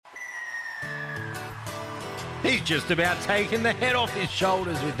He's just about taking the head off his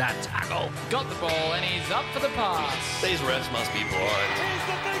shoulders with that tackle. Got the ball and he's up for the pass. These refs must be blind.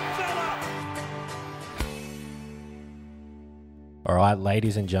 All right,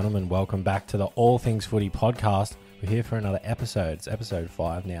 ladies and gentlemen, welcome back to the All Things Footy podcast. We're here for another episode. It's episode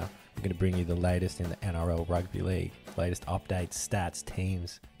 5 now. We're going to bring you the latest in the NRL Rugby League, latest updates, stats,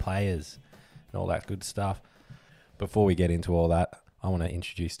 teams, players, and all that good stuff. Before we get into all that, I want to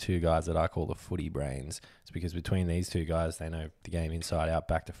introduce two guys that I call the footy brains. It's because between these two guys, they know the game inside out,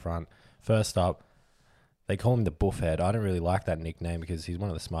 back to front. First up, they call him the Buffhead. I don't really like that nickname because he's one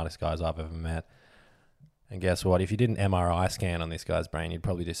of the smartest guys I've ever met. And guess what? If you did an MRI scan on this guy's brain, you'd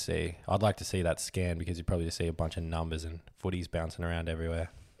probably just see... I'd like to see that scan because you'd probably just see a bunch of numbers and footies bouncing around everywhere.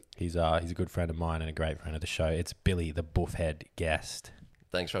 He's a good friend of mine and a great friend of the show. It's Billy, the Buffhead guest.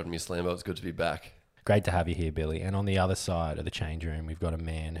 Thanks for having me, Slambo. It's good to be back. Great to have you here, Billy. And on the other side of the change room, we've got a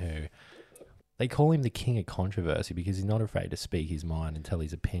man who... They call him the king of controversy because he's not afraid to speak his mind and tell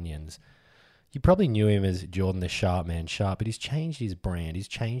his opinions. You probably knew him as Jordan the Sharp Man Sharp, but he's changed his brand. He's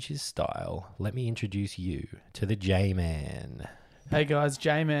changed his style. Let me introduce you to the J-Man. Hey guys,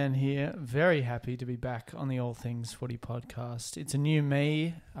 J-Man here. Very happy to be back on the All Things Footy podcast. It's a new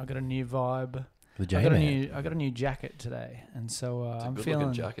me. I've got a new vibe. The J-Man. I got a new jacket today, and so It's a I'm good feeling.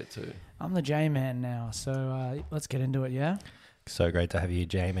 looking jacket too. I'm the J-Man now, so let's get into it. Yeah. So great to have you here,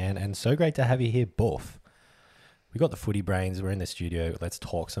 J-Man, and so great to have you here, Buff. We got the footy brains. We're in the studio. Let's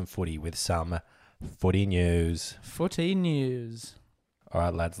talk some footy with some footy news. Footy news. All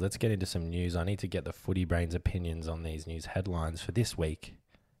right, lads, let's get into some news. I need to get the footy brains' opinions on these news headlines for this week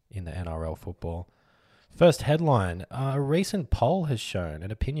in the NRL football. First headline, a recent poll has shown, an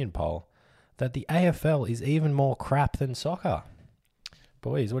opinion poll, that the AFL is even more crap than soccer.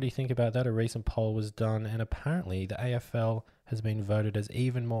 Boys, what do you think about that? A recent poll was done, and apparently the AFL has been voted as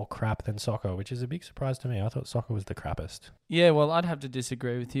even more crap than soccer, which is a big surprise to me. I thought soccer was the crappest. Yeah, well, I'd have to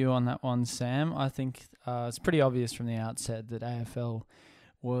disagree with you on that one, Sam. I think it's pretty obvious from the outset that AFL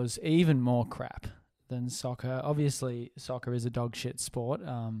was even more crap than soccer. Obviously, soccer is a dog shit sport.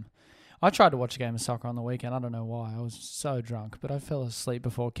 I tried to watch a game of soccer on the weekend. I don't know why. I was so drunk, but I fell asleep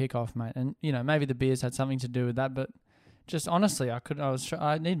before kickoff, mate. And, you know, maybe the beers had something to do with that, but just honestly, I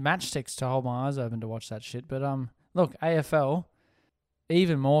need matchsticks to hold my eyes open to watch that shit. But, look, AFL,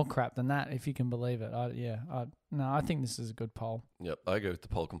 even more crap than that, if you can believe it. I think this is a good poll. Yep, I agree with the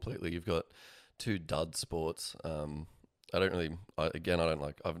poll completely. You've got two dud sports. I don't think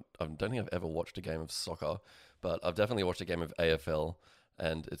I've ever watched a game of soccer, but I've definitely watched a game of AFL,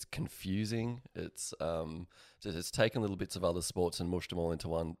 and it's confusing. It's taken little bits of other sports and mushed them all into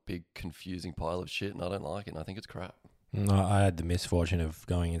one big confusing pile of shit, and I don't like it, and I think it's crap. No, I had the misfortune of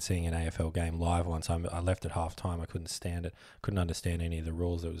going and seeing an AFL game live once. I left at half-time. I couldn't stand it. Couldn't understand any of the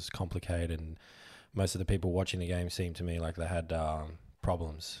rules. It was complicated, and most of the people watching the game seemed to me like they had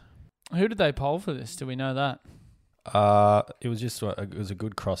problems. Who did they poll for this? Do we know that? It was a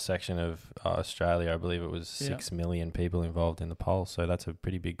good cross-section of Australia. I believe it was 6 million people involved in the poll, so that's a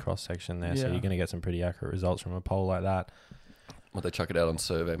pretty big cross-section there. So you're going to get some pretty accurate results from a poll like that. Might they chuck it out on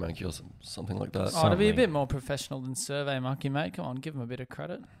SurveyMonkey or something like that? Oh, to be a bit more professional than SurveyMonkey, mate. Come on, give them a bit of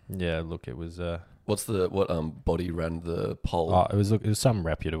credit. Yeah, look, it was... What body ran the poll? Oh, it was some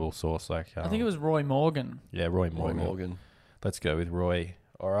reputable source. I think it was Roy Morgan. Yeah, Roy Morgan. Let's go with Roy.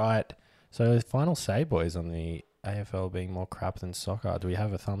 All right. So final say, boys, on the AFL being more crap than soccer. Do we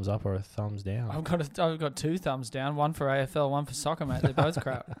have a thumbs up or a thumbs down? I've got 2 thumbs down. One for AFL, one for soccer, mate. They're both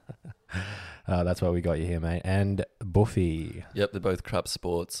crap. That's why we got you here, mate. And Buffy. Yep, they're both crap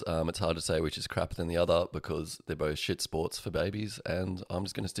sports. It's hard to say which is crap than the other because they're both shit sports for babies, and I'm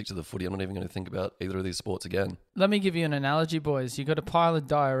just going to stick to the footy. I'm not even going to think about either of these sports again. Let me give you an analogy, boys. You got a pile of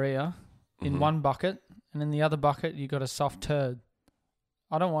diarrhea in one bucket, and in the other bucket, you got a soft turd.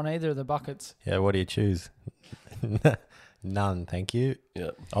 I don't want either of the buckets. Yeah, what do you choose? None, thank you.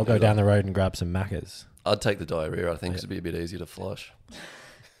 Yeah, I'll go down the road and grab some Maccas. I'd take the diarrhea, I think, because it'd be a bit easier to flush.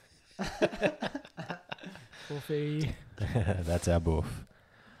 Buffy. That's our Buff.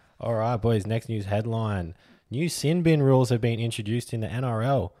 All right, boys, next news headline. New sin bin rules have been introduced in the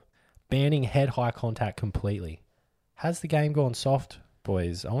NRL, banning head-high contact completely. Has the game gone soft,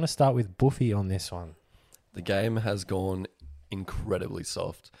 boys? I want to start with Buffy on this one. The game has gone incredibly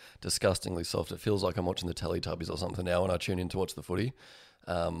soft, disgustingly soft. It feels like I'm watching the Teletubbies or something now when I tune in to watch the footy.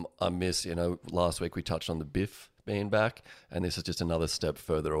 I miss, last week we touched on the Biff being back, and this is just another step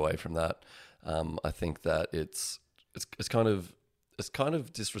further away from that. I think that it's kind of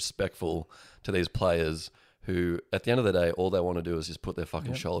disrespectful to these players who, at the end of the day, all they want to do is just put their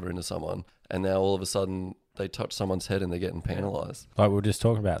fucking shoulder into someone, and now all of a sudden they touch someone's head and they're getting penalised. Like we were just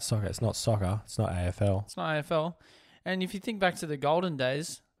talking about soccer. It's not soccer. It's not AFL. It's not AFL. And if you think back to the golden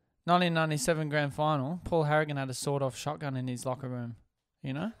days, 1997 grand final, Paul Harrigan had a sawed-off shotgun in his locker room.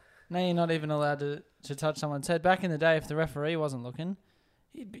 You know? Now you're not even allowed to touch someone's head. Back in the day, if the referee wasn't looking,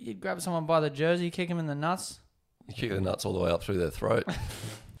 you'd grab someone by the jersey, kick him in the nuts. You kick the nuts all the way up through their throat.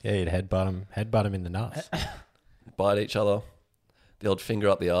 Yeah, you'd headbutt him in the nuts. Bite each other. The old finger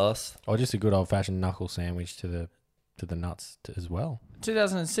up the arse. Or just a good old-fashioned knuckle sandwich to the nuts as well.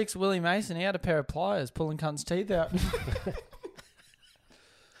 2006, Willie Mason, he had a pair of pliers pulling cunt's teeth out.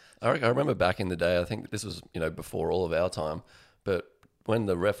 I remember back in the day, I think this was, before all of our time, but when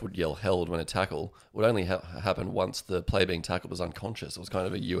the ref would yell held when a tackle, it would only happen once the player being tackled was unconscious. It was kind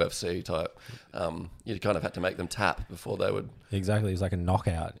of a UFC type. You kind of had to make them tap before they would... Exactly. It was like a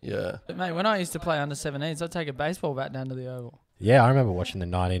knockout. Yeah. But mate, when I used to play under 17s, I'd take a baseball bat down to the oval. Yeah, I remember watching the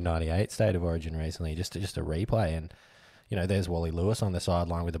 1998 State of Origin recently, just a replay, and there's Wally Lewis on the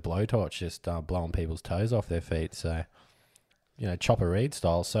sideline with a blowtorch, just blowing people's toes off their feet. So, Chopper Reed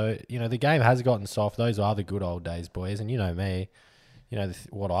style. So, the game has gotten soft. Those are the good old days, boys. And you know me,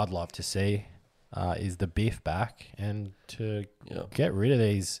 what I'd love to see is the biff back and to get rid of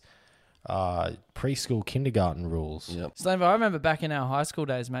these preschool kindergarten rules. Yep. Slambo, I remember back in our high school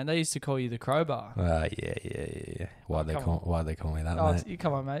days, mate, they used to call you the crowbar. Yeah. Why'd they call me that, Oh, mate? you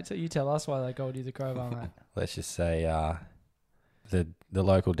come on, mate. So you tell us why they called you the crowbar, mate. Let's just say the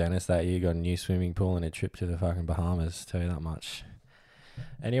local dentist that year got a new swimming pool and a trip to the fucking Bahamas. Tell you that much.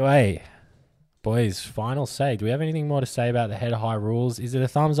 Anyway, boys, final say. Do we have anything more to say about the head high rules? Is it a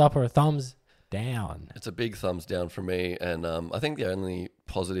thumbs up or a thumbs down? It's a big thumbs down for me, and I think the only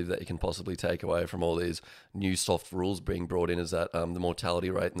positive that you can possibly take away from all these new soft rules being brought in is that the mortality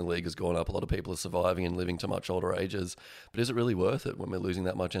rate in the league has gone up. A lot of people are surviving and living to much older ages, but is it really worth it when we're losing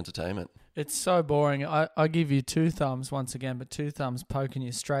that much entertainment? It's so boring. I give you 2 thumbs once again, but 2 thumbs poking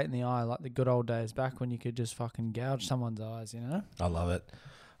you straight in the eye like the good old days back when you could just fucking gouge someone's eyes, I love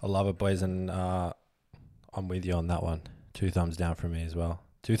it, boys, and I'm with you on that one. 2 thumbs down from me as well.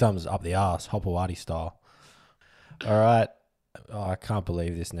 2 thumbs up the arse, Hopewadi style. All right. Oh, I can't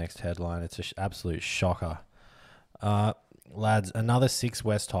believe this next headline. It's an absolute shocker. Lads, another 6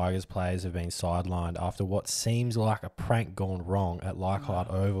 West Tigers players have been sidelined after what seems like a prank gone wrong at Leichhardt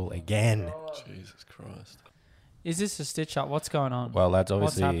Oval again. Jesus Christ. Is this a stitch up? What's going on? Well, lads,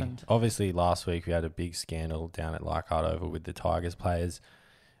 What's happened? obviously last week we had a big scandal down at Leichhardt Oval with the Tigers players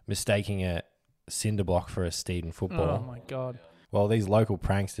mistaking a cinder block for a steed in football. Oh, my God. Well, these local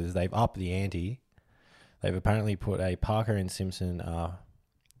pranksters, they've upped the ante. They've apparently put a Parker and Simpson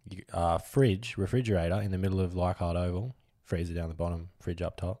refrigerator in the middle of Leichhardt Oval, freezer down the bottom, fridge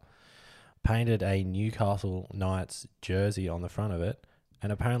up top, painted a Newcastle Knights jersey on the front of it,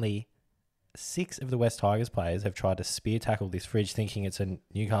 and apparently 6 of the West Tigers players have tried to spear tackle this fridge thinking it's a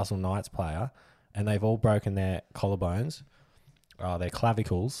Newcastle Knights player, and they've all broken their collarbones, their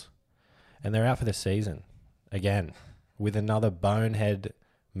clavicles, and they're out for the season again with another bonehead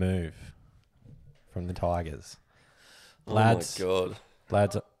move from the Tigers. Lads, oh my God.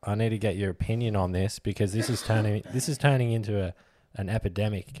 Lads, I need to get your opinion on this because this is turning into an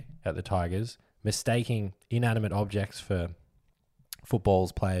epidemic at the Tigers, mistaking inanimate objects for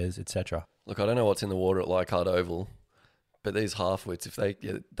footballs, players, etc. Look, I don't know what's in the water at Leichhardt Oval, but these half-wits, if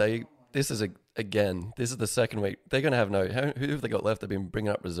this is the second week. They're going to have who have they got left? They've been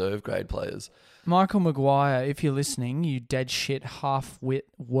bringing up reserve grade players. Michael Maguire, if you're listening, you dead shit, half-wit,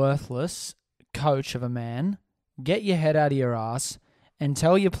 worthless coach of a man, get your head out of your ass and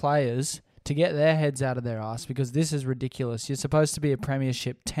tell your players to get their heads out of their ass because this is ridiculous. You're supposed to be a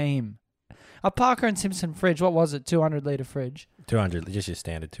premiership team. A Parker and Simpson fridge, what was it? 200-litre fridge? 200, just your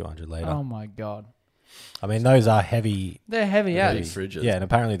standard 200 litre. Oh, my God. I mean, those are heavy. They're heavy Heavy as. fridges. Yeah, and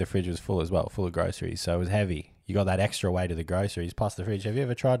apparently the fridge was full as well, full of groceries, so it was heavy. You got that extra weight of the groceries plus the fridge. Have you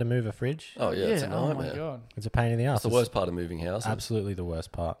ever tried to move a fridge? Oh, yeah, it's a oh, nightmare. my God. It's a pain in the ass. It's the worst part of moving houses. Absolutely the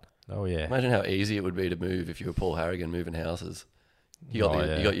worst part. Oh, yeah. Imagine how easy it would be to move if you were Paul Harrigan moving houses. You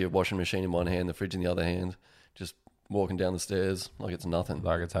got your washing machine in one hand, the fridge in the other hand, just walking down the stairs like it's nothing.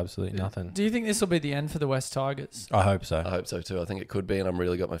 Like it's absolutely nothing. Do you think this will be the end for the West Tigers? I hope so. I hope so too. I think it could be, and I'm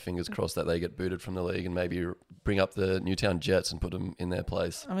really got my fingers crossed that they get booted from the league and maybe bring up the Newtown Jets and put them in their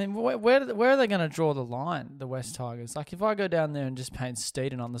place. I mean, where are they going to draw the line, the West Tigers? Like, if I go down there and just paint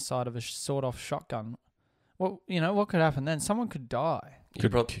Steeden on the side of a sawed-off shotgun, what could happen then? Someone could die.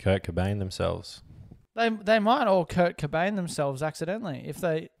 Could Kurt Cobain themselves. They might all Kurt Cobain themselves accidentally if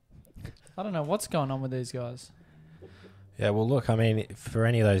they... I don't know what's going on with these guys. Yeah, well, look, I mean, for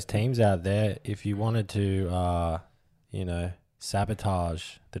any of those teams out there, if you wanted to,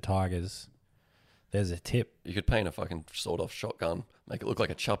 sabotage the Tigers, There's a tip. You could paint a fucking sawed-off shotgun, make it look like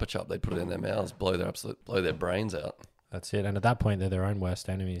a chuppa chup. They'd put it in their mouths, blow their brains out. That's it. And at that point, they're their own worst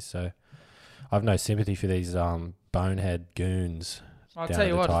enemies. So I've no sympathy for these bonehead goons. I'll down tell at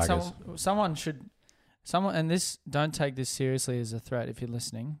you the what, Tigers. someone, and this, don't take this seriously as a threat if you're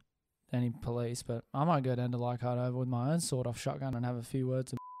listening, any police, but I might go down to Leichhardt Oval with my own sawed-off shotgun and have a few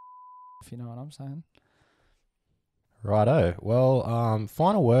words of if you know what I'm saying. Righto. Well,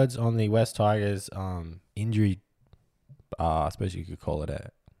 final words on the West Tigers injury. I suppose you could call it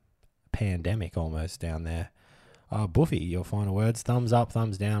a pandemic almost down there. Buffy, your final words. Thumbs up,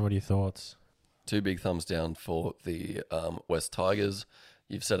 thumbs down. What are your thoughts? 2 big thumbs down for the West Tigers.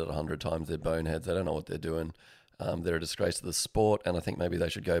 You've said it 100 times. They're boneheads. They don't know what they're doing. They're a disgrace to the sport, and I think maybe they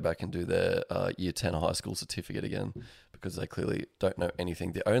should go back and do their Year 10 high school certificate again because they clearly don't know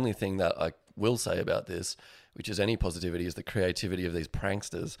anything. The only thing that I will say about this, which is any positivity, is the creativity of these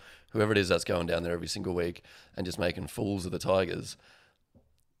pranksters, whoever it is that's going down there every single week and just making fools of the Tigers.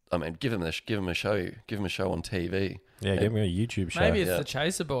 I mean, give them a show. Give them a show on TV. Yeah, give me a YouTube show. Maybe it's the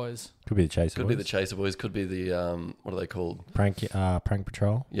Chaser Boys. Could be the Chaser Could Boys. be the Chaser Boys. Could be the what are they called? Prank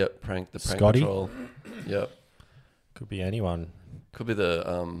Patrol. Yep, prank Scotty? patrol. Yep. Could be anyone. Could be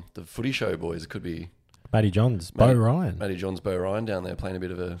the Footy Show Boys. It could be Matty Johns, Bo Ryan. Matty Johns, Bo Ryan down there playing a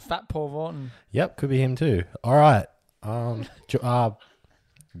bit of a. Fat Paul Vorton. Yep, could be him too. All right.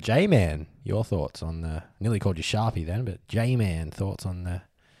 J-Man, your thoughts on the... Nearly called you Sharpie then, but J-Man, thoughts on the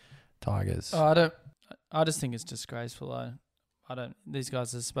Tigers? I just think it's disgraceful. These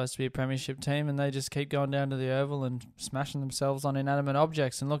guys are supposed to be a premiership team and they just keep going down to the Oval and smashing themselves on inanimate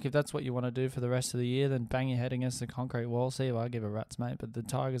objects. And look, if that's what you want to do for the rest of the year, then bang your head against the concrete wall. See if I give a rat's, mate. But the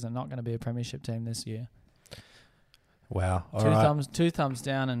Tigers are not going to be a premiership team this year. Wow. All right. Two thumbs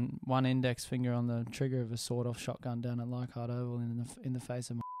down and one index finger on the trigger of a sawed-off shotgun down at Leichhardt Oval in the face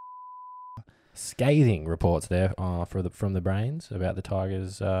of Scathing reports there from the Brains about the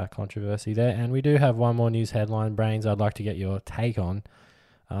Tigers controversy there. And we do have one more news headline, Brains, I'd like to get your take on.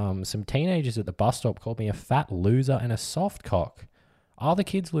 Some teenagers at the bus stop called me a fat loser and a soft cock. Are the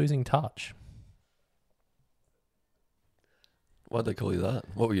kids losing touch? Why'd they call you that?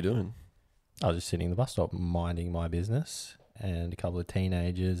 What were you doing? I was just sitting in the bus stop minding my business, and a couple of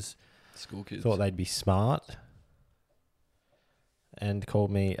teenagers School kids. thought they'd be smart and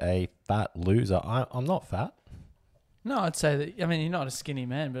called me a fat loser. I'm not fat. No, I'd say that. I mean, you're not a skinny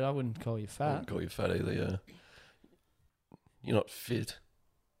man, but I wouldn't call you I fat. wouldn't call you fat either. Yeah. You're not fit.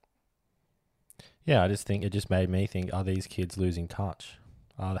 Yeah, I just think it just made me think: are these kids losing touch?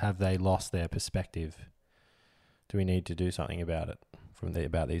 Have they lost their perspective? Do we need to do something about it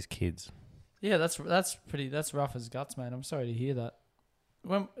about these kids? Yeah, that's rough as guts, mate. I'm sorry to hear that.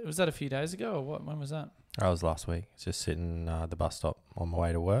 When was that? A few days ago, or what? When was that? I was last week, just sitting at the bus stop on my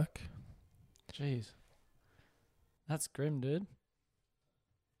way to work. Jeez, that's grim, dude.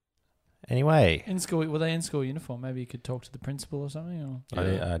 Anyway, In school, were they in school uniform? Maybe you could talk to the principal or something. Or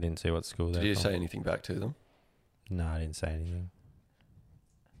Yeah. I didn't see what school they're Did you from. say anything back to them? No, I didn't say anything.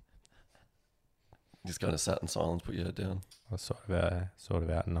 Just kind of sat in silence, put your head down. I was sort of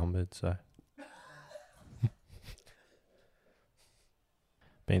outnumbered, so.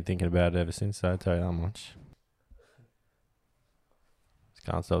 Been thinking about it ever since, so I tell you how much. Just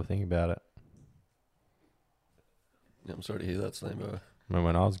can't stop thinking about it. Yeah, I'm sorry to hear that, Slambo. I mean,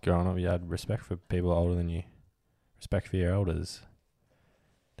 when I was growing up, you had respect for people older than you. Respect for your elders.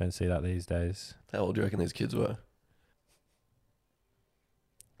 Don't see that these days. How old do you reckon these kids were?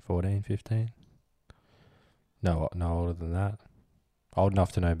 14, 15? No older than that. Old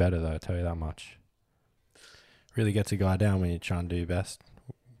enough to know better, though, I tell you that much. Really gets a guy down when you're trying to do your best.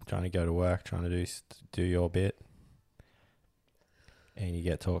 Trying to go to work, trying to do your bit. And you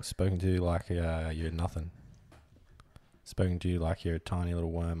get spoken to like you're nothing. Spoken to like you're a tiny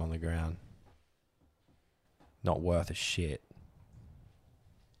little worm on the ground. Not worth a shit.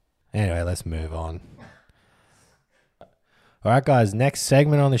 Anyway, let's move on. All right, guys, next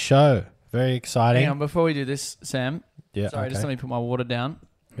segment on the show. Very exciting. hang on, before we do this, Sam. Yeah, Sorry, just let me put my water down.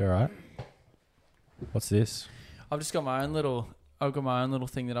 You all right? What's this? I've just got my own little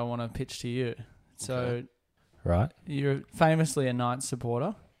thing that I want to pitch to you. So Okay. Right? you're famously a Knights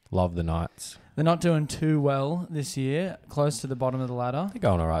supporter. Love the Knights. They're not doing too well this year, close to the bottom of the ladder. They're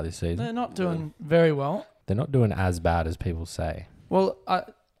going all right this season. They're not doing very well. They're not doing as bad as people say. Well,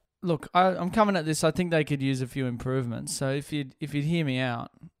 I'm coming at this. I think they could use a few improvements. So if you'd hear me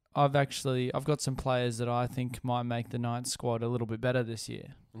out, I've got some players that I think might make the Knights squad a little bit better this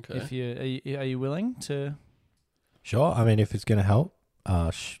year. Okay. Are you willing to Sure. I mean, if it's going to help,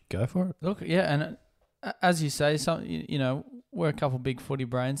 go for it. look? Yeah, and as you say, some we're a couple big footy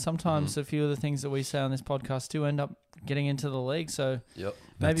brains. Sometimes a few of the things that we say on this podcast do end up getting into the league. So Yep.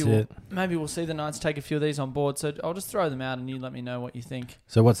 maybe we'll see the Knights take a few of these on board. So I'll just throw them out and you let me know what you think.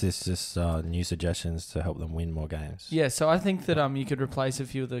 So what's this? Just new suggestions to help them win more games? Yeah, so I think that you could replace a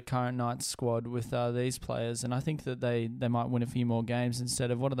few of the current Knights squad with these players, and I think that they might win a few more games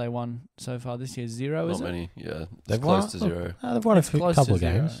instead of what have they won so far this year? 0, Not is it? many. Yeah. They've It's close won- to 0. They've won a It's few, close couple to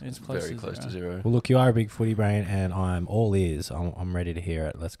of 0. games. It's close Very to close 0. to 0. Well, look, you are a big footy brain, and I'm all ears. I'm ready to hear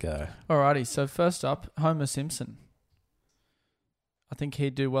it. Let's go. Alrighty, so first up, Homer Simpson. I think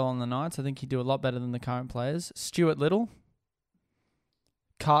he'd do well on the Knights. I think he'd do a lot better than the current players. Stuart Little.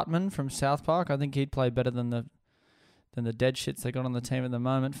 Cartman from South Park. I think he'd play better than the dead shits they got on the team at the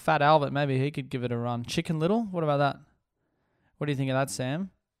moment. Fat Albert, maybe he could give it a run. Chicken Little, what about that? What do you think of that,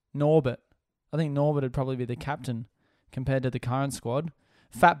 Sam? Norbert. I think Norbert would probably be the captain compared to the current squad.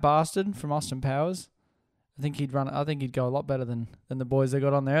 Fat Bastard from Austin Powers. I think he'd go a lot better than the boys they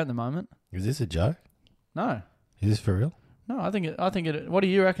got on there at the moment. Is this a joke? No. Is this for real? No, I think it. What do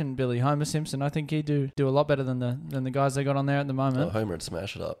you reckon, Billy? Homer Simpson. I think he'd do a lot better than the guys they got on there at the Oh, moment. Homer would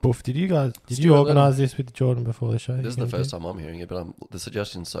smash it up. Boof, did you Stuart organise this with Jordan before the show? This is the first time I'm hearing it, but the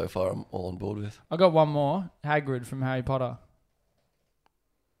suggestions so far I'm all on board with. I got one more. Hagrid from Harry Potter.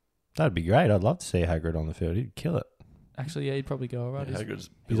 That'd be great. I'd love to see Hagrid on the field. He'd kill it. Actually, yeah, he'd probably go alright. Yeah, Hagrid's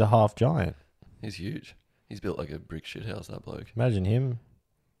He's built- a half giant. He's huge. He's built like a brick shithouse, that bloke. Imagine him.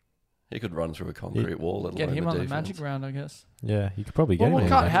 He could run through a concrete wall. Let Get alone him on the defense. magic round, I guess. Yeah, you could probably get Well, him.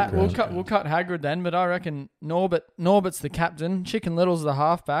 we'll on cut the ha- magic round. we'll cut Hagrid then, but I reckon Norbert's the captain. Chicken Little's the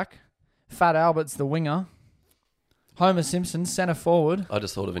halfback. Fat Albert's the winger. Homer Simpson centre forward. I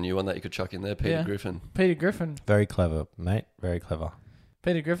just thought of a new one that you could chuck in there. Peter Yeah. Griffin. Peter Griffin. Very clever, mate. Very clever.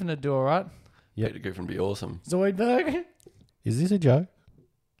 Peter Griffin would do all right. Yep. Peter Griffin would be awesome. Zoidberg. Is this a joke?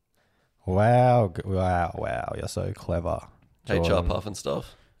 Wow. Wow. You're so clever. HR Jordan. Puff and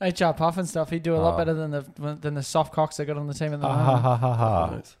stuff. HR Puff and stuff. He'd do a lot Oh. better than the soft cocks they got on the team at the Ha ha moment. ha ha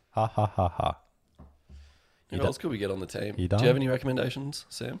ha. Nice. Ha ha ha ha. Who else could we get on the team? You Do done? you have any recommendations,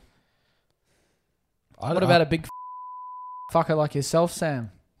 Sam? What about a big fucker like yourself,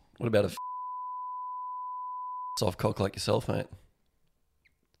 Sam? What about a soft cock like yourself, mate?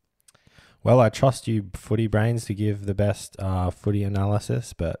 Well, I trust you, footy brains, to give the best footy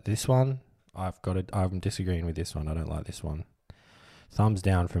analysis, but this one, I'm disagreeing with this one. I don't like this one. Thumbs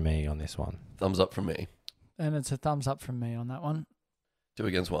down for me on this one. Thumbs up from me. And it's a thumbs up from me on that one. 2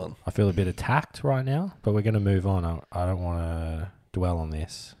 against 1. I feel a bit attacked right now, but we're going to move on. I don't want to dwell on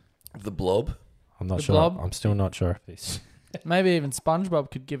this. The Blob. I'm not The sure. Blob? I'm still not sure if this. Maybe even SpongeBob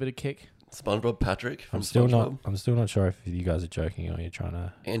could give it a kick. SpongeBob Patrick from I'm still SpongeBob. not sure if you guys are joking or you're trying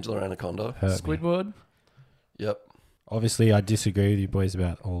to Angela Anaconda. hurt me. Squidward. Yep. Obviously, I disagree with you boys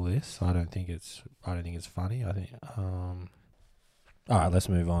about all this. I don't think it's funny. I think. All right, let's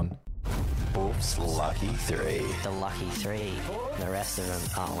move on. Boof's lucky 3. The lucky 3. The rest of them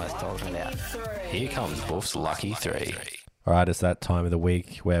aren't worth talking about. Here comes Boof's lucky 3. All right, it's that time of the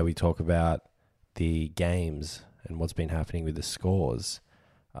week where we talk about the games and what's been happening with the scores.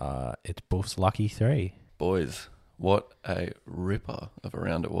 It's Boof's lucky 3. Boys, what a ripper of a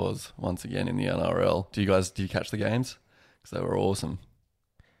round it was once again in the NRL. Do you catch the games? Because they were awesome.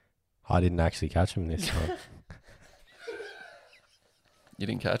 I didn't actually catch him this time. You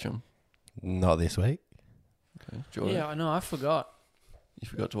didn't catch them. Not this week. Okay. Jordan, Yeah, I know. I forgot. you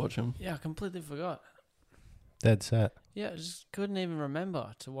forgot to watch them. Yeah, I completely forgot. Dead set. Yeah, I just couldn't even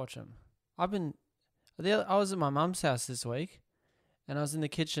remember to watch them. I was at my mum's house this week, and I was in the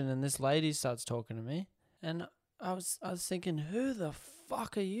kitchen, and this lady starts talking to me, and I was thinking, who the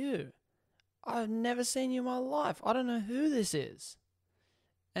fuck are you? I've never seen you in my life. I don't know who this is.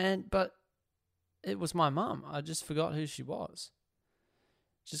 But it was my mum. I just forgot who she was.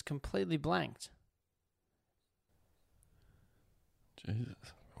 Just completely blanked. Jesus.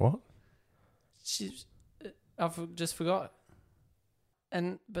 What? Just forgot.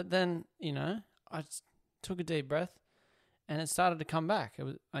 But then, I just took a deep breath, and it started to come back. It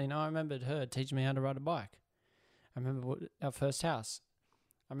was, I remembered her teaching me how to ride a bike. I remember our first house.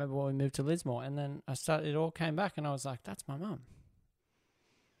 I remember when we moved to Lismore, and then it all came back, and I was like, that's my mum.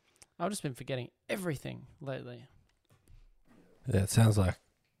 I've just been forgetting everything lately. Yeah, it sounds like.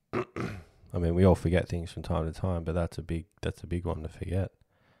 I mean, we all forget things from time to time, but that's a big one to forget.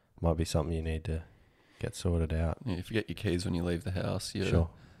 Might be something you need to get sorted out. Yeah, you forget your keys when you leave the house. Sure.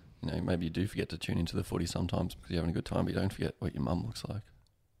 Maybe you do forget to tune into the footy sometimes because you're having a good time, but you don't forget what your mum looks like.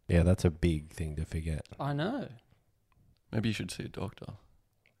 Yeah, that's a big thing to forget. I know. Maybe you should see a doctor.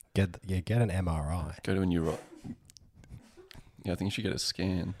 Get an MRI. Go to a Yeah, I think you should get a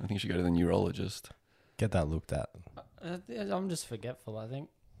scan. I think you should go to the neurologist. Get that looked at. I'm just forgetful, I think.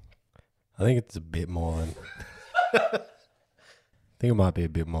 I think it's a bit more than. I think it might be a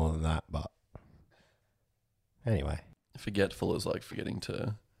bit more than that, but anyway. Forgetful is like forgetting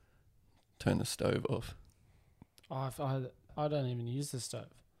to turn the stove off, I don't even use the stove.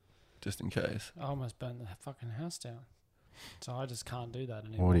 just in case. I almost burned the fucking house down. So I just can't do that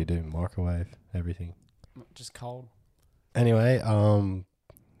anymore. What do you do? Microwave everything. Just cold. Anyway,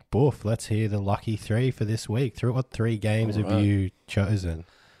 Boof, let's hear the lucky three for this week. What 3 games have Alright. you chosen?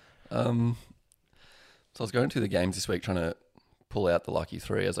 So I was going through the games this week trying to pull out the lucky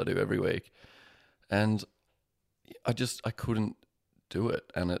 3 as I do every week, and I couldn't do it,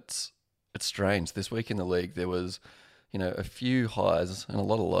 and it's strange. This week in the league there was, a few highs and a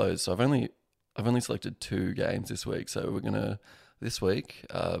lot of lows. So I've only selected 2 games this week. So this week,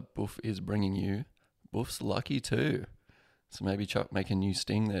 Boof is bringing you Boof's lucky 2. So maybe Chuck make a new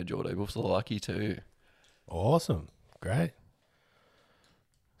sting there, Jordo. Boof's lucky 2. Awesome. Great.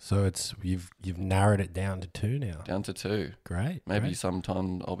 So you've narrowed it down to 2 now. Down to 2. Great. Maybe great.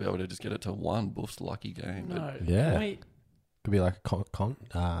 sometime I'll be able to just get it to 1. Boof's lucky game. But No. Yeah. Can Could be like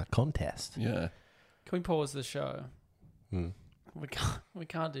a contest. yeah. we pause the show? Hmm. We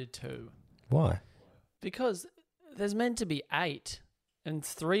can't do 2. Why? Because there's meant to be 8, and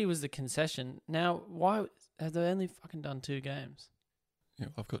 3 was the concession. Now, why have they only fucking done 2 games? Yeah,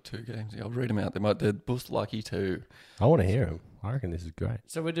 I've got 2 games. Yeah, I'll read them out. They're Boof's lucky 2. I want to hear him. I reckon this is great.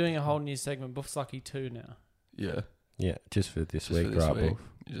 So we're doing a whole new segment, Buff's Lucky 2 now. Yeah. Yeah, just for this Just for week, this right, week. Boof?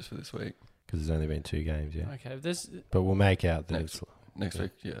 Just for this week. Because there's only been 2 games, yeah. Okay, this But we'll make out that Next. it's... Next Yeah.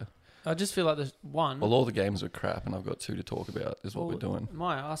 week, yeah. I just feel like there's one. Well, all the games are crap, and I've got 2 to talk about. Is what we're doing.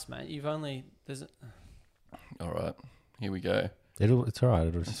 My ass, mate. You've only All right, here we go. It's all right.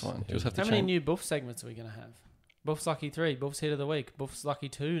 It'll That's fine. Just have to how many change. new Buff segments are we gonna have? Buff's Lucky 3, Buff's Hit of the Week, Buff's Lucky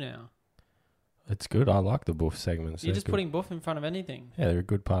 2 now. It's good. I like the Boof segments. You're They're just good. putting Buff in front of anything. Yeah, they're a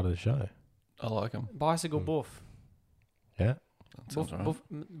good part of the show. I like them. Bicycle Hmm. Buff. Yeah. That sounds right.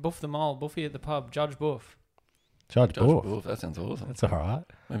 Buff the Mole, Buffy at the Pub, Judge Buff. Judge Judge Boof. Boof, that sounds awesome. That's all right.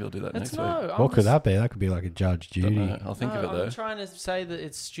 Maybe I'll do that That's next no. week. I'm What could just- that be? That could be like a Judge Don't Judy. know. I'll think of it I'm though. trying to say that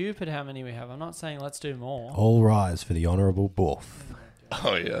it's stupid how many we have. I'm not saying let's do more. All rise for the Honourable Boof.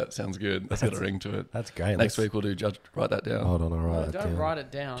 Oh yeah, that sounds good. That's got a ring to it. That's great. Next week we'll do Judge. Write that down. Hold on, I'll No, write it don't down. write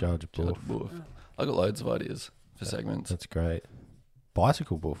it down. Judge Boof. Judge Boof. I got loads of ideas for segments. That's great.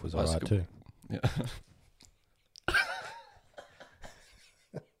 Bicycle Boof was all right Bicycle- too. Yeah.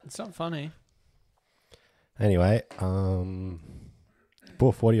 It's not funny. Anyway,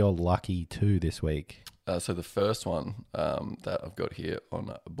 Boof, what are your lucky 2 this week? So the first one that I've got here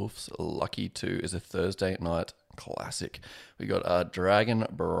on Boof's Lucky 2 is a Thursday night classic. We got Dragon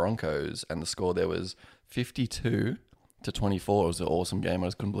Broncos, and the score there was 52-24. It was an awesome game. I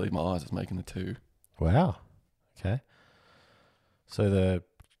just couldn't believe my eyes. I was making the 2. Wow. Okay. So the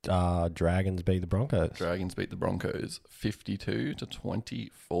Dragons beat the Broncos. Dragons beat the Broncos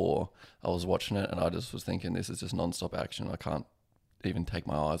 52-24. I was watching it and I just was thinking, this is just non-stop action. I can't even take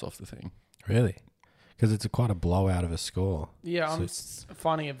my eyes off the thing. Really? Because it's quite a blowout of a score. Yeah, I'm So-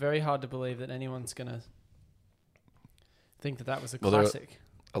 finding it very hard to believe that anyone's going to think that was a Well, there are- classic.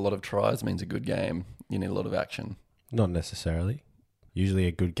 A lot of tries means a good game. You need a lot of action. Not necessarily. Usually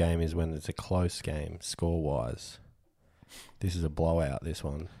a good game is when it's a close game, score-wise. This is a blowout, this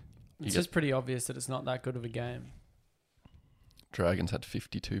one. It's You just pretty obvious that it's not that good of a game. Dragons had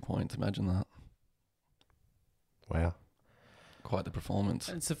 52 points. Imagine that. Wow. Quite the performance.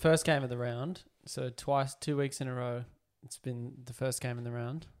 It's the first game of the round, so 2 weeks in a row, it's been the first game in the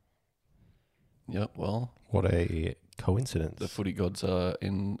round. Yep, well, What a coincidence. the footy gods are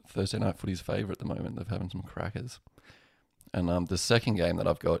in Thursday night footy's favour at the moment. They're having some crackers. And the second game that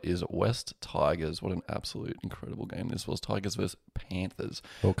I've got is West Tigers. What an absolute incredible game this was. Tigers versus Panthers.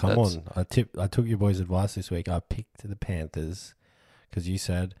 Well, come That's- on. I took your boys' advice this week. I picked the Panthers because you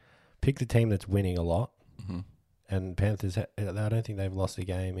said pick the team that's winning a lot. hmm And Panthers, I don't think they've lost a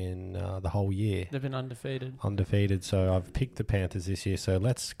game in the whole year. They've been undefeated. Undefeated. So I've picked the Panthers this year. So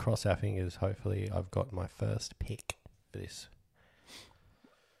let's cross our fingers. Hopefully I've got my first pick for this.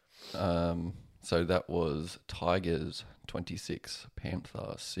 So that was Tigers 26,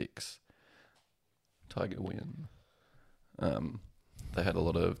 Panther 6. Tiger win. They had a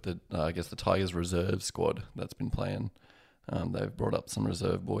lot of I guess the Tigers reserve squad that's been playing. They've brought up some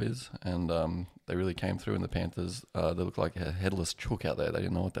reserve boys, and they really came through. And the Panthers, they looked like a headless chook out there. They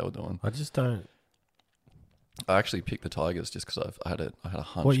didn't know what they were doing. I just don't. I actually picked the Tigers just because I had a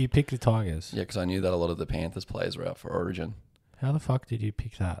hunch. What, you picked the Tigers? Yeah, because I knew that a lot of the Panthers players were out for Origin. How the fuck did you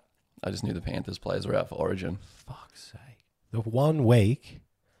pick that? I just knew the Panthers players were out for Origin. Fuck's sake. The 1 week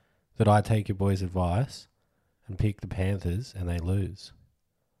that I take your boys' advice and pick the Panthers and they lose.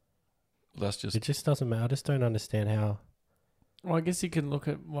 That's just It just doesn't matter. I just don't understand how. Well, I guess you can look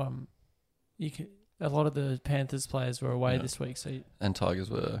at a lot of the Panthers players were away Yeah. this week, so and Tigers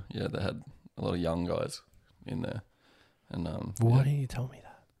were they had a lot of young guys in there, and Why yeah. didn't you tell me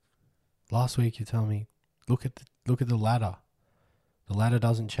that? Last week you told me, look at the ladder. The ladder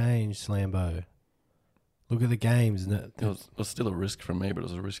doesn't change, Slambo. Look at the games. It was still a risk from me, but it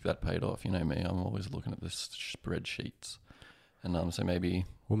was a risk that paid off. You know me, I'm always looking at the spreadsheets, and so maybe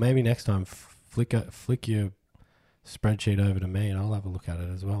next time flick your spreadsheet over to me and I'll have a look at it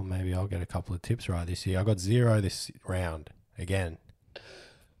as well. Maybe I'll get a couple of tips right this year. I got 0 this round again.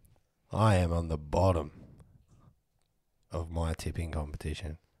 I am on the bottom of my tipping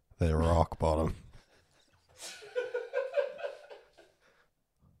competition. The rock bottom.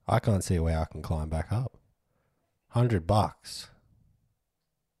 I can't see where I can climb back up. $100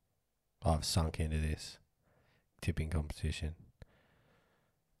 I've sunk into this tipping competition.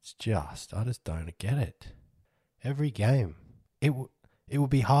 I just don't get it. Every game, it would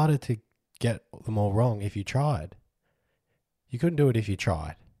be harder to get them all wrong if you tried. You couldn't do it if you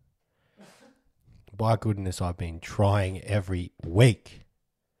tried. By goodness, I've been trying every week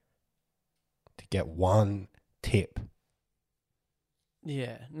to get one tip.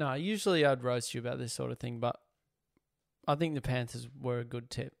 yeah. No, usually I'd roast you about this sort of thing, but I think the Panthers were a good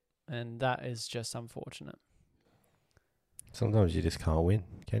tip, and that is just unfortunate. Sometimes you just can't win,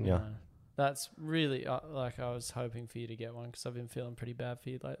 can you? No. That's really I was hoping for you to get one because I've been feeling pretty bad for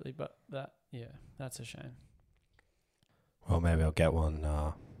you lately. But that's a shame. Well, maybe I'll get one.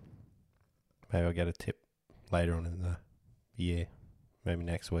 Maybe I'll get a tip later on in the year. Maybe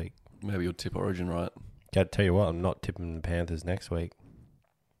next week. maybe you'll tip Origin right. Tell you what, I'm not tipping the Panthers next week.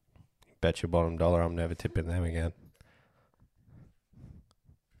 Bet your bottom dollar I'm never tipping them again.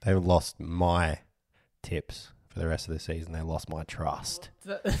 They've lost my tips for the rest of the season. They lost my trust.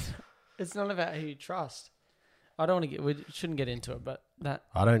 It's not about who you trust. I don't want to we shouldn't get into it, but that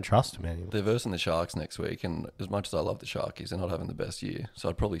I don't trust them anymore. They're versing the Sharks next week, and as much as I love the Sharkies, they're not having the best year. So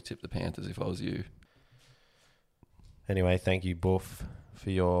I'd probably tip the Panthers if I was you. Anyway, thank you, Buff, for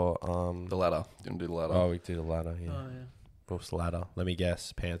your... The ladder. Didn't do the ladder. Oh, we did the ladder, yeah. oh yeah. Buff's ladder. Let me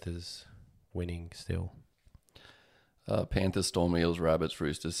guess, Panthers winning still. Panthers, Storm, Eels, Rabbits,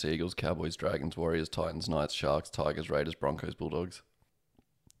 Roosters, Seagulls, Cowboys, Dragons, Warriors, Titans, Knights, Sharks, Tigers, Raiders, Broncos, Bulldogs.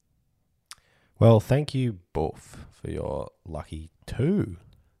 Well, thank you, Buff, for your lucky 2.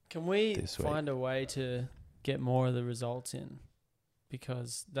 Can we this week. find a way to get more of the results in?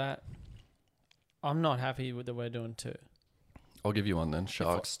 Because I'm not happy with the way we're doing 2. I'll give you one then.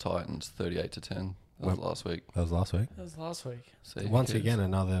 Sharks, Titans, 38-10. That was last week. That was last week. That was last week. See, Once who cares? again,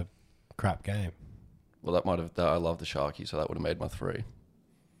 another crap game. Well, that might have. I love the Sharkies, so that would have made my 3.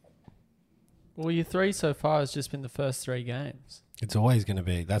 Well, your 3 so far has just been the first 3 games. It's always going to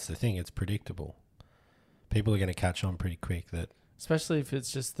be... That's the thing. It's predictable. People are going to catch on pretty quick that... Especially if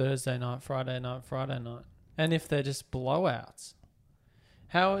it's just Thursday night, Friday night. And if they're just blowouts.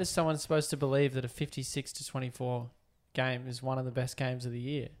 How is someone supposed to believe that a 56-24 game is one of the best games of the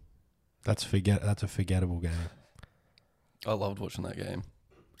year? That's a forgettable game. I loved watching that game.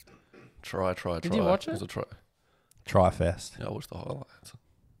 Try. Did you watch it? was a try. Tri-Fest. Yeah, I watched the highlights.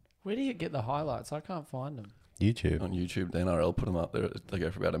 Where do you get the highlights? I can't find them. YouTube. On YouTube. The NRL put them up there. They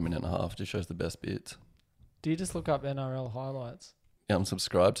go for about a minute and a half. Just shows the best bits. Do you just look up NRL highlights? Yeah, I'm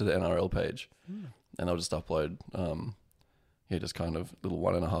subscribed to the NRL page, and I'll just upload, just kind of little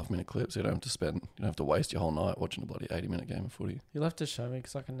 1.5 minute clips. You don't have to waste your whole night watching a bloody 80-minute game of footy. You'll have to show me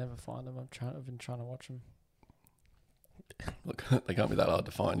because I can never find them. I've been trying to watch them. Look, they can't be that hard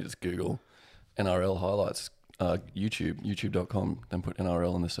to find. You just Google NRL highlights, youtube.com, then put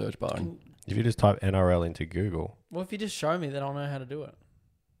NRL in the search bar. And If you just type NRL into Google, Well, if you just show me, then I'll know how to do it.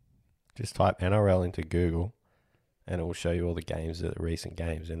 just type NRL into Google, and it will show you all the games, the recent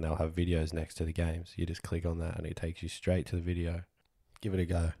games, and they'll have videos next to the games. You just click on that, and it takes you straight to the video. Give it a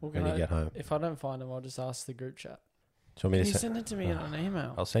go Well, when you get home. If I don't find them, I'll just ask the group chat. Do you want me Can to you send it to me in an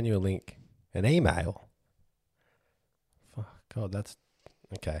email? I'll send you a link. An email? God, that's...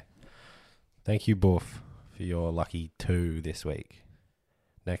 Okay. Thank you, Buff, for your lucky 2 this week.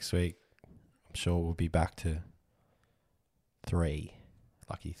 Next week, I'm sure we'll be back to 3.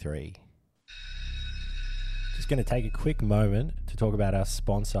 Lucky 3. Just going to take a quick moment to talk about our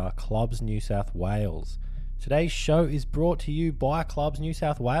sponsor, Clubs New South Wales. Today's show is brought to you by Clubs New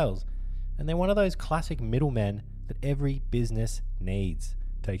South Wales, and they're one of those classic middlemen that every business needs,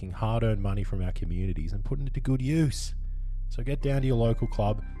 taking hard-earned money from our communities and putting it to good use. So get down to your local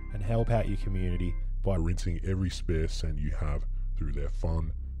club and help out your community by rinsing every spare cent you have through their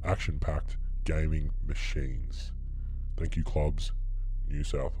fun, action-packed gaming machines. Thank you, Clubs New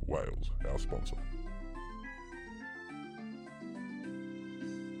South Wales, our sponsor.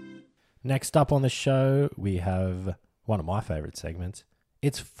 Next up on the show, we have one of my favourite segments.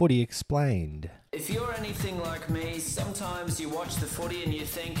 It's Footy Explained. If you're anything like me, sometimes you watch the footy and you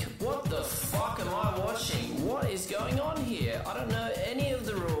think, what the fuck am I watching? What is going on here? I don't know any of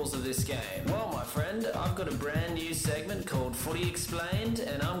the rules of this game. Well, my friend, I've got a brand new segment called Footy Explained,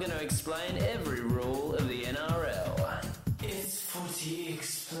 and I'm going to explain every rule of the NRL. It's Footy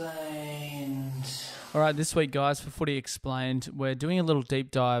Explained. All right, this week, guys, for Footy Explained, we're doing a little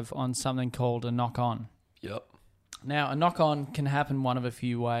deep dive on something called a knock-on. Yep. Now, a knock-on can happen one of a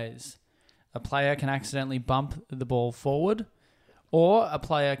few ways. A player can accidentally bump the ball forward, or a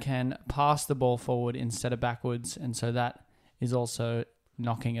player can pass the ball forward instead of backwards, and so that is also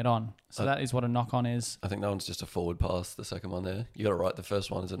knocking it on. So that is what a knock-on is. I think that one's just a forward pass, the second one there. You got it right, the first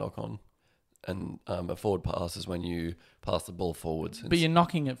one is a knock-on. And a forward pass is when you pass the ball forwards. But you're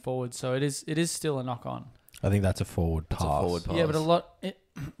knocking it forward, so it is still a knock-on. I think that's a forward pass. It's a forward pass. Yeah, but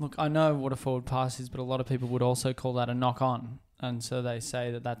look, I know what a forward pass is, but a lot of people would also call that a knock-on, and so they say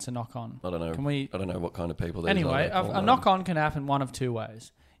that that's a knock-on. I don't know. I don't know what kind of people. Anyway, a knock-on can happen one of two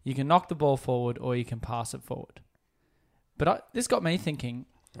ways. You can knock the ball forward, or you can pass it forward. But this got me thinking: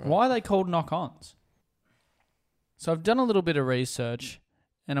 why are they called knock-ons? So I've done a little bit of research,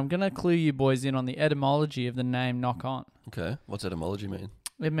 and I'm going to clue you boys in on the etymology of the name knock-on. Okay, what's etymology mean?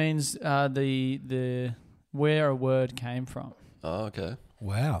 It means the where a word came from. Oh, okay.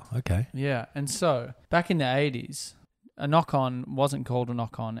 Wow, okay. Yeah, and so back in the 80s, a knock-on wasn't called a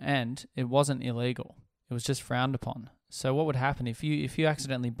knock-on, and it wasn't illegal. It was just frowned upon. So what would happen if you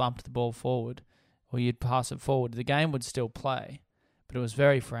accidentally bumped the ball forward, or you'd pass it forward, the game would still play, but it was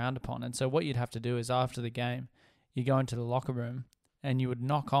very frowned upon. And so what you'd have to do is after the game, you go into the locker room and you would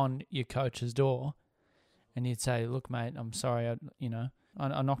knock on your coach's door, and you'd say, "Look, mate, I'm sorry.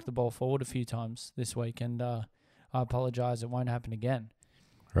 I knocked the ball forward a few times this week, and I apologise. It won't happen again."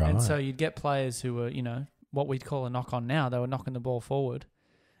 Right. And so you'd get players who were, what we'd call a knock-on now. They were knocking the ball forward,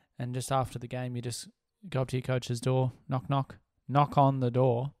 and just after the game, you just go up to your coach's door, knock, knock, knock on the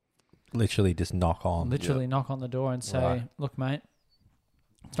door. Literally just knock on. Literally knock on the door and say, Right. "Look, mate,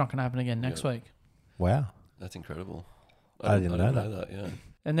 it's not going to happen again next week." Wow. That's incredible. I didn't know that. Yeah.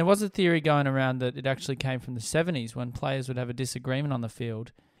 And there was a theory going around that it actually came from the 70s when players would have a disagreement on the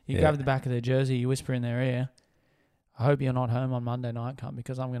field. You grab the back of their jersey, you whisper in their ear, "I hope you're not home on Monday night, cunt,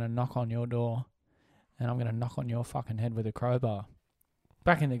 because I'm going to knock on your door and I'm going to knock on your fucking head with a crowbar."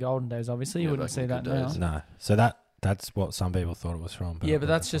 Back in the golden days, obviously, you Yeah, wouldn't back see in the that good now. days. No. So that's what some people thought it was from. Yeah, but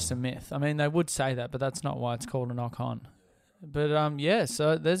that's just a myth. I mean, they would say that, but that's not why it's called a knock-on. But,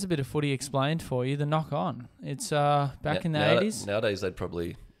 so there's a bit of footy explained for you, the knock-on. It's back in the 80s. Nowadays, they'd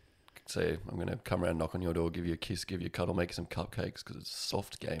probably say, "I'm going to come around, knock on your door, give you a kiss, give you a cuddle, make you some cupcakes," because it's a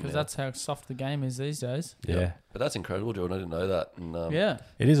soft game. Because now. that's how soft the game is these days. Yeah. But that's incredible, Jordan. I didn't know that. And, Yeah.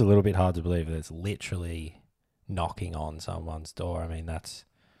 It is a little bit hard to believe that it's literally knocking on someone's door. I mean, that's...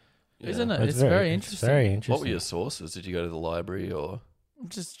 yeah. Isn't it? It's very interesting. It's very interesting. What were your sources? Did you go to the library or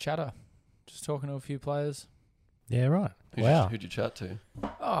Just chatter. Just talking to a few players. Yeah, right. who'd Wow. you chat to?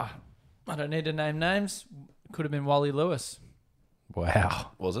 Oh, I don't need to name names. Could have been Wally Lewis.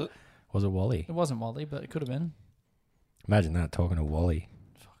 Wow. Was it? Was it Wally? It wasn't Wally, but it could have been. Imagine that, talking to Wally.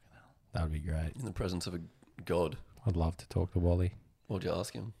 That would be great. In the presence of a god? I'd love to talk to Wally. What'd you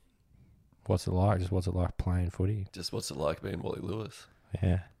ask him? What's it like? Just what's it like playing footy? Just what's it like being Wally Lewis?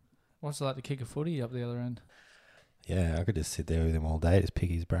 Yeah. What's it like to kick a footy up the other end? Yeah, I could just sit there with him all day, just pick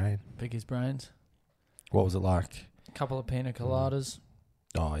his brain. Pick his brains. What was it like? A couple of pina coladas.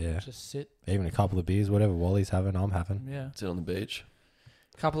 Oh, yeah. Just sit. Even a couple of beers, whatever Wally's having, I'm having. Yeah. Sit on the beach.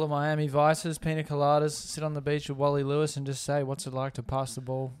 Couple of Miami Vices, pina coladas. Sit on the beach with Wally Lewis and just say, "What's it like to pass the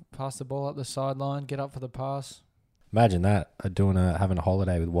ball up the sideline, get up for the pass?" Imagine that, having a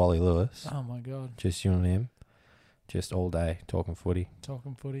holiday with Wally Lewis. Oh my God. Just you and him. Just all day talking footy.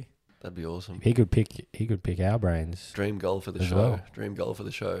 Talking footy. That'd be awesome. He could pick our brains. Dream goal for the As show. well. Dream goal for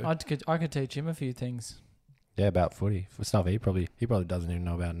the show. I could teach him a few things. Yeah, about footy. For stuff he probably doesn't even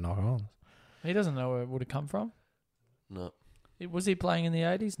know about knock-ons. He doesn't know where it would have come from. No. Was he playing in the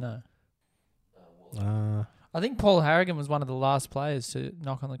 80s? No. Uh, I think Paul Harrigan was one of the last players to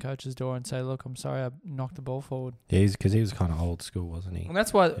knock on the coach's door and say, "Look, I'm sorry, I knocked the ball forward." yeah, because he was kind of old school, wasn't he? And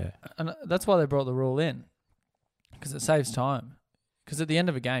that's why Yeah. they brought the rule in, because it saves time. Because at the end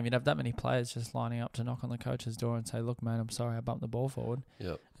of a game, you'd have that many players just lining up to knock on the coach's door and say, "Look, mate, I'm sorry, I bumped the ball forward."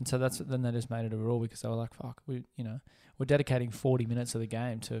 Yep. And so then they just made it a rule because they were like, "Fuck, we're dedicating 40 minutes of the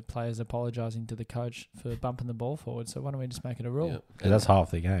game to players apologising to the coach for bumping the ball forward. So why don't we just make it a rule?" Yep. 'Cause that's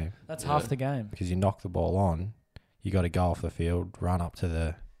half the game. That's Yeah. half the game. Because you knock the ball on, you got to go off the field, run up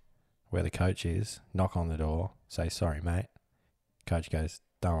to where the coach is, knock on the door, say, "Sorry, mate." Coach goes,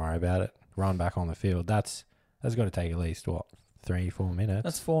 "Don't worry about it." Run back on the field. That's got to take at least, 3-4 minutes?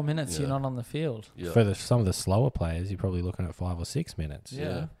 That's 4 minutes Yeah. you're not on the field. Yep. For some of the slower players, you're probably looking at 5 or 6 minutes.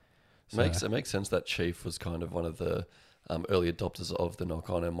 Yeah. So- It makes sense that Chief was kind of one of the early adopters of the knock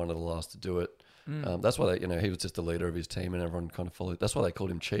on and one of the last to do it. That's why he was just the leader of his team and everyone kind of followed. That's why they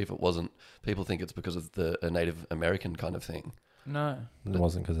called him Chief. It wasn't. People think it's because of a Native American kind of thing, No. It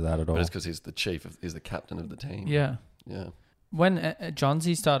wasn't because of that at all. but it's because he's the chief. He's the captain of the team. Yeah. Yeah. When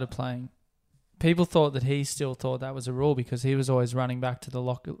Johnsy started playing, people thought that he still thought that was a rule because he was always running back to the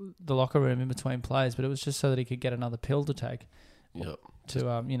locker room in between plays, but it was just so that he could get another pill to take Yep. to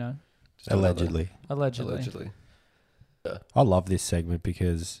Just Allegedly. allegedly. I love this segment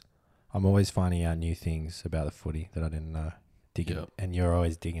because I'm always finding out new things about the footy that I didn't know. Yep. And you're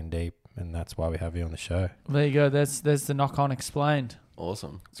always digging deep, and that's why we have you on the show. There you go. There's the knock on explained.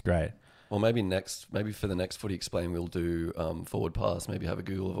 Awesome. It's great. Well, maybe for the next Footy Explain, we'll do forward pass. Maybe have a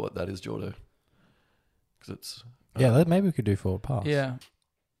Google of what that is, Jordo. Because it's Maybe we could do forward pass. Yeah.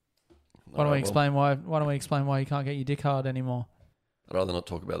 Why don't we explain why? Why don't we explain why you can't get your dick hard anymore? I'd rather not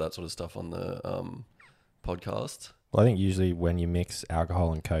talk about that sort of stuff on the podcast. Well, I think usually when you mix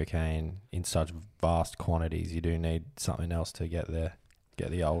alcohol and cocaine in such vast quantities, you do need something else to get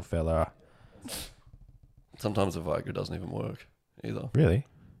the old fella. Sometimes the Viagra doesn't even work either. Really?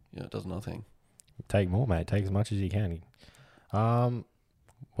 Yeah, it does nothing. Take more, mate. Take as much as you can. Well,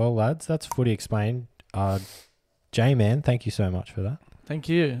 lads, that's Footy Explained. J-Man, thank you so much for that. Thank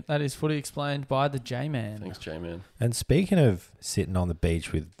you. That is Footy Explained by the J-Man. Thanks, J-Man. And speaking of sitting on the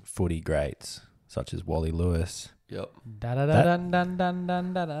beach with footy greats, such as Wally Lewis, Yep.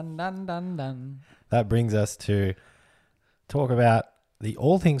 Da-da-da-dun-dun-dun-dun-dun-dun-dun. that brings us to talk about the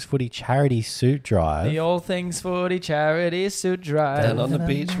All Things Footy charity suit drive. The All Things Footy Charity Suit Drive. Down on the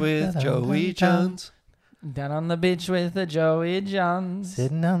beach with Joey Jones. Down on the beach with the Joey Johns.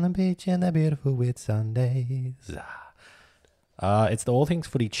 Sitting on the beach in the beautiful Whit Sundays. It's the All Things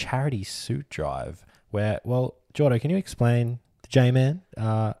Footy charity suit drive where, Jordo, can you explain to J-Man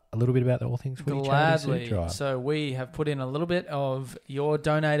a little bit about the All Things Footy charity suit Gladly. drive? So we have put in a little bit of your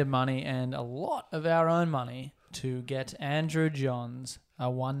donated money and a lot of our own money to get Andrew Johns a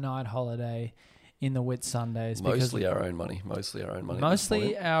one-night holiday in the Whitsundays. Mostly our own money. Mostly our own money. at this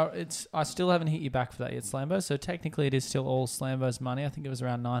Mostly point. I still haven't hit you back for that yet, Slambo. So technically it is still all Slambo's money. I think it was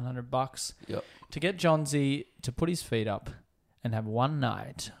around $900 Yep. to get Johnsy to put his feet up and have one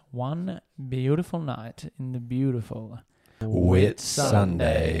beautiful night in the beautiful Whit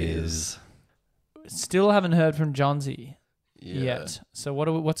Sundays. Still haven't heard from Johnsy Yeah. yet. So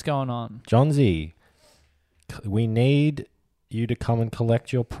what's going on? Johnsy, we need you to come and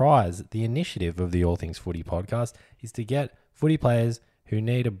collect your prize. The initiative of the All Things Footy podcast is to get footy players who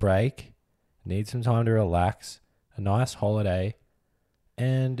need a break, need some time to relax, a nice holiday,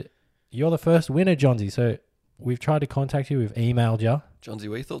 and you're the first winner, Johnsy. So we've tried to contact you. We've emailed you. Johnsy,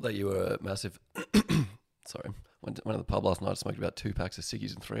 we thought that you were a massive... Sorry. Went to the pub last night, smoked about 2 packs of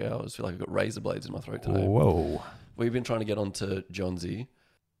ciggies in 3 hours. Feel like I've got razor blades in my throat today. Whoa. We've been trying to get onto Johnsy,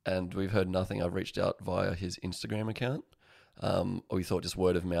 and we've heard nothing. I've reached out via his Instagram account. We thought just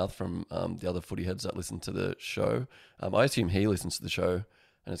word of mouth from the other footy heads that listen to the show. I assume he listens to the show,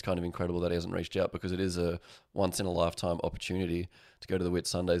 and it's kind of incredible that he hasn't reached out because it is a once-in-a-lifetime opportunity to go to the Whit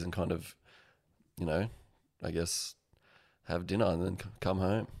Sundays and kind of, I guess, have dinner and then come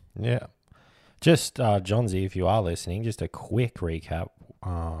home. Yeah. Just, Johnsy, if you are listening, just a quick recap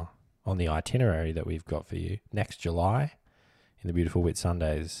on the itinerary that we've got for you. Next July, in the beautiful Whit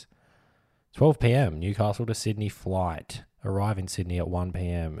Sundays, 12 p.m, Newcastle to Sydney flight. Arrive in Sydney at 1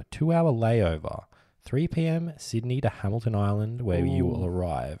 p.m, 2-hour layover. 3 p.m, Sydney to Hamilton Island, where you will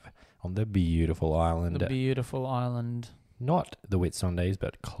arrive on the beautiful island. The beautiful island. Not the Whit Sundays,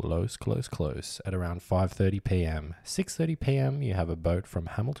 but close, at around 5:30 p.m. 6:30 p.m, you have a boat from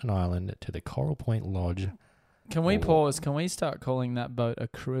Hamilton Island to the Coral Point Lodge. Can we pause? Can we start calling that boat a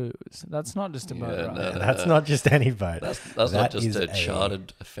cruise? That's not just a boat, Yeah, right? no. That's not just any boat. That's That not just is a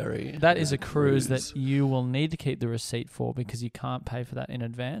chartered ferry. That is a cruise that you will need to keep the receipt for because you can't pay for that in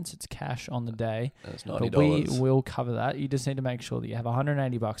advance. It's cash on the day. That's But $90. we will cover that. You just need to make sure that you have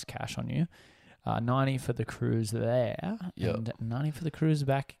 $180 cash on you. 90 for the cruise there Yep. and 90 for the cruise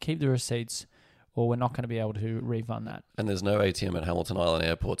back. Keep the receipts or we're not going to be able to refund that. And there's no ATM at Hamilton Island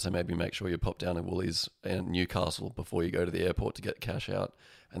Airport, so maybe make sure you pop down to Woolies and Newcastle before you go to the airport to get cash out,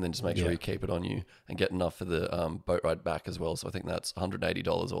 and then just make sure you keep it on you and get enough for the boat ride back as well. So I think that's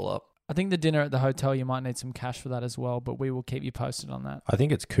 $180 all up. I think the dinner at the hotel, you might need some cash for that as well, but we will keep you posted on that. I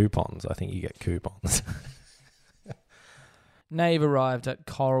think it's coupons. I think you get coupons. Nave arrived at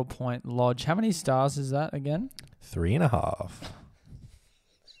Coral Point Lodge. How many stars is that again? 3.5.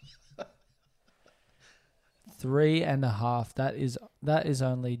 3.5. That is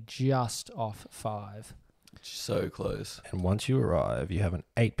only just off 5. So close. And once you arrive, you have an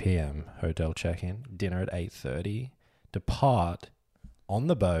 8 p.m. hotel check-in, dinner at 8:30, depart on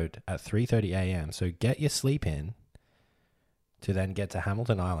the boat at 3:30 a.m. So get your sleep in to then get to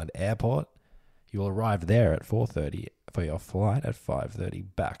Hamilton Island Airport. You'll arrive there at 4:30 for your flight at 5:30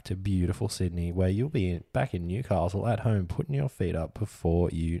 back to beautiful Sydney, where you'll be back in Newcastle at home putting your feet up before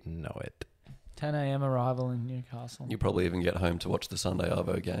you know it. 10 a.m. arrival in Newcastle. You probably even get home to watch the Sunday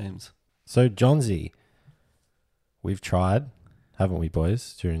Arvo games. So, Johnsy, we've tried, haven't we,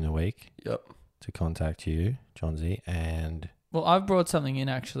 boys, during the week Yep. to contact you, Johnsy, and... Well, I've brought something in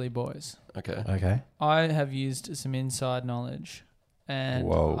actually, boys. Okay. I have used some inside knowledge, and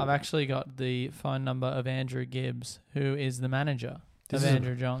Whoa. I've actually got the phone number of Andrew Gibbs, who is the manager of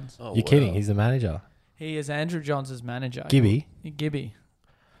Andrew Johns. Oh, You're kidding, he's the manager. He is Andrew Johns' manager. Gibby. Gibby.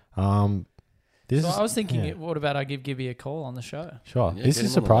 This So is, I was thinking, yeah. what about I give Gibby a call on the show? Sure. Yeah, This get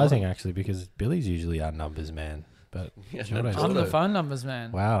is him on the surprising, line. actually, because Billy's usually our numbers man. But Yeah, Jordan- I'm the Jordan- phone numbers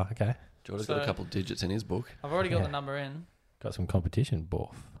man. wow, okay. Jordan's So- got a couple of digits in his book. I've already got Yeah. the number in. Got some competition,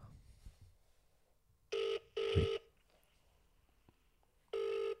 boff.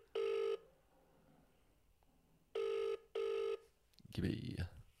 Gibby.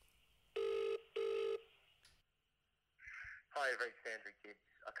 Hi, you've reached Andrew Gibbs.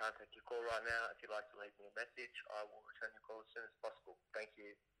 I can't take your call right now. If you'd like to leave me a message, I will return your call as soon as possible. Thank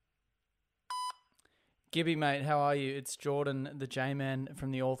you. Gibby, mate, how are you? It's Jordan, the J-Man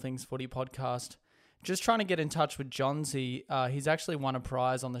from the All Things Footy podcast. Just trying to get in touch with Johnsy. He's actually won a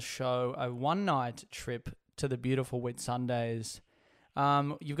prize on the show, a one-night trip to the beautiful Whitsundays.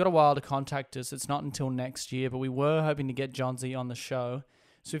 You've got a while to contact us. It's not until next year, but we were hoping to get Johnsy on the show.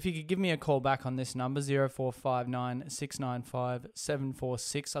 So if you could give me a call back on this number, 0459 695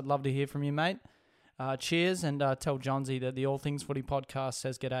 746. I'd love to hear from you, mate. Cheers, and tell Johnsy that the All Things Footy podcast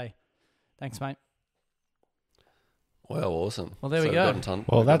says g'day. Thanks, mate. Wow, awesome. Well, there we So go. we've got in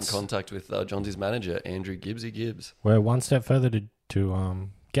Well, we've got in that's- contact with Johnsie's manager, Andrew Gibbsy Gibbs. We're one step further to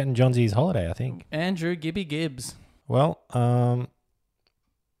getting Johnsy's holiday, I think. Andrew Gibby Gibbs. Well,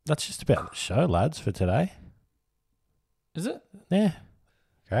 that's just about the show, lads, for today. Is it? Yeah.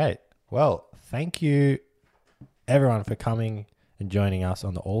 Great. Well, thank you, everyone, for coming and joining us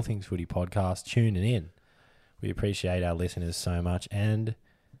on the All Things Footy podcast, tuning in. We appreciate our listeners so much. And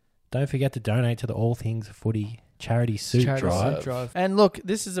don't forget to donate to the All Things Footy charity soup Charity drive. soup. And look,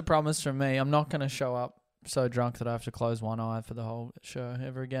 this is a promise from me. I'm not going to show up so drunk that I have to close one eye for the whole show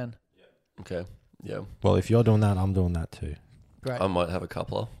ever again. Okay, yeah. Well, if you're doing that, I'm doing that too. Great. I might have a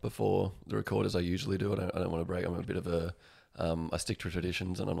coupler before the record, as I usually do. I don't want to break. I'm a bit of a... I stick to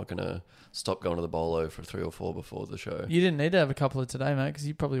traditions, and I'm not going to stop going to the bolo for 3 or 4 before the show. You didn't need to have a couple of today, mate, because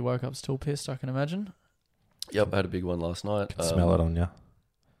you probably woke up still pissed, I can imagine. Yep, I had a big one last night. Smell it on you.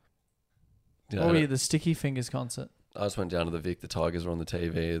 You know, What were you, the Sticky Fingers concert? I just went down to the Vic. The Tigers were on the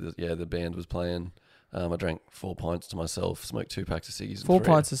TV. The band was playing. I drank 4 pints to myself, smoked 2 packs of ciggies. 4 and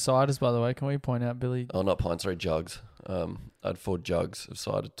 3 pints of ciders, by the way. Can we point out, Billy? Oh, not pints, sorry, jugs. I had 4 jugs of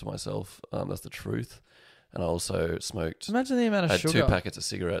cider to myself. That's the truth. And I also smoked... Imagine the amount I of had sugar. 2 packets of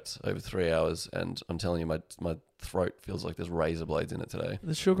cigarettes over 3 hours, and I'm telling you, my throat feels like there's razor blades in it today.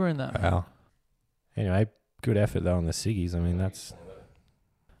 The sugar in that. Wow. Anyway, good effort though on the ciggies. I mean, that's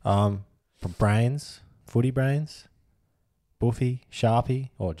brains, footy brains, Buffy, Sharpie,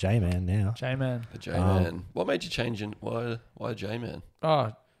 or J-Man now. J-Man. The J-Man. What made you change in... Why J-Man?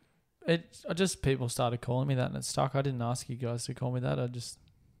 Oh, I just people started calling me that and it stuck. I didn't ask you guys to call me that.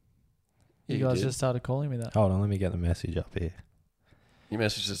 Yeah, You guys did. just started calling me that. Hold on, let me get the message up here. You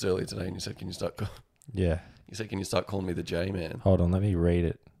messaged us earlier today and you said, can you start calling me the J-Man? Hold on, let me read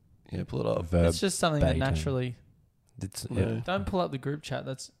it. Yeah, pull it up. It's just something that Verbatim. naturally... It's, No. yeah. Don't pull up the group chat.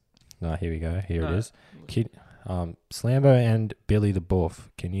 That's... No, here we go. Here No. it is. Slambo and Billy the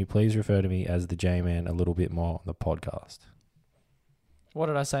Buff, can you please refer to me as the J-Man a little bit more on the podcast? What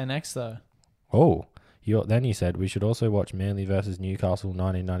did I say next, though? Oh, then you said we should also watch Manly versus Newcastle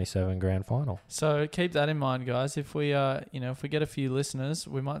 1997 grand final. So keep that in mind, guys. If we, if we get a few listeners,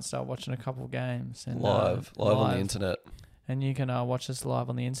 we might start watching a couple games and Live on the internet. and you can watch us live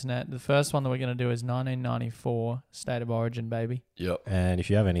on the internet. The first one that we're going to do is 1994 State of Origin, baby. Yep. And if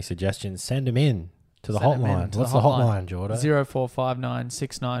you have any suggestions, send them in to the Send 'em in hotline. to What's the the hotline, Jordan? 0459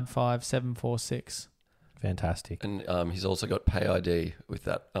 695 746. Fantastic. And he's also got Pay ID with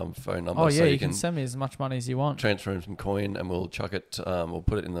that phone number. Oh yeah, so you can send me as much money as you want. transfer him some coin, and we'll chuck it. We'll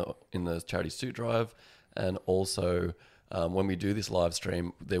put it in the charity suit drive, and also when we do this live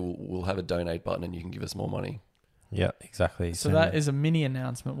stream, we'll have a donate button, and you can give us more money. Yeah, exactly. So that is a mini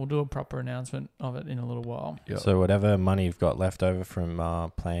announcement. We'll do a proper announcement of it in a little while. Yep. So whatever money you've got left over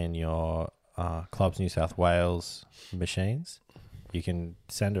from playing your Clubs New South Wales machines, you can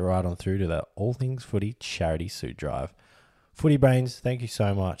send it right on through to the All Things Footy charity suit drive. Footy Brains, thank you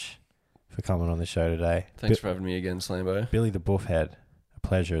so much for coming on the show today. Thanks for having me again, Slambo. Billy the Buffhead, a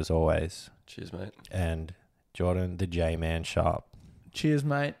pleasure as always. Cheers, mate. And Jordan the J-Man Sharp, Cheers,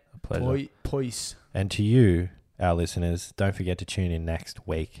 mate. a pleasure. Peace. And to you, our listeners, don't forget to tune in next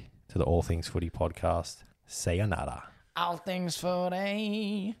week to the All Things Footy podcast. Sayonara. All things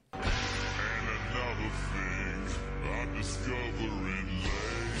footy. And another thing I'm discovering.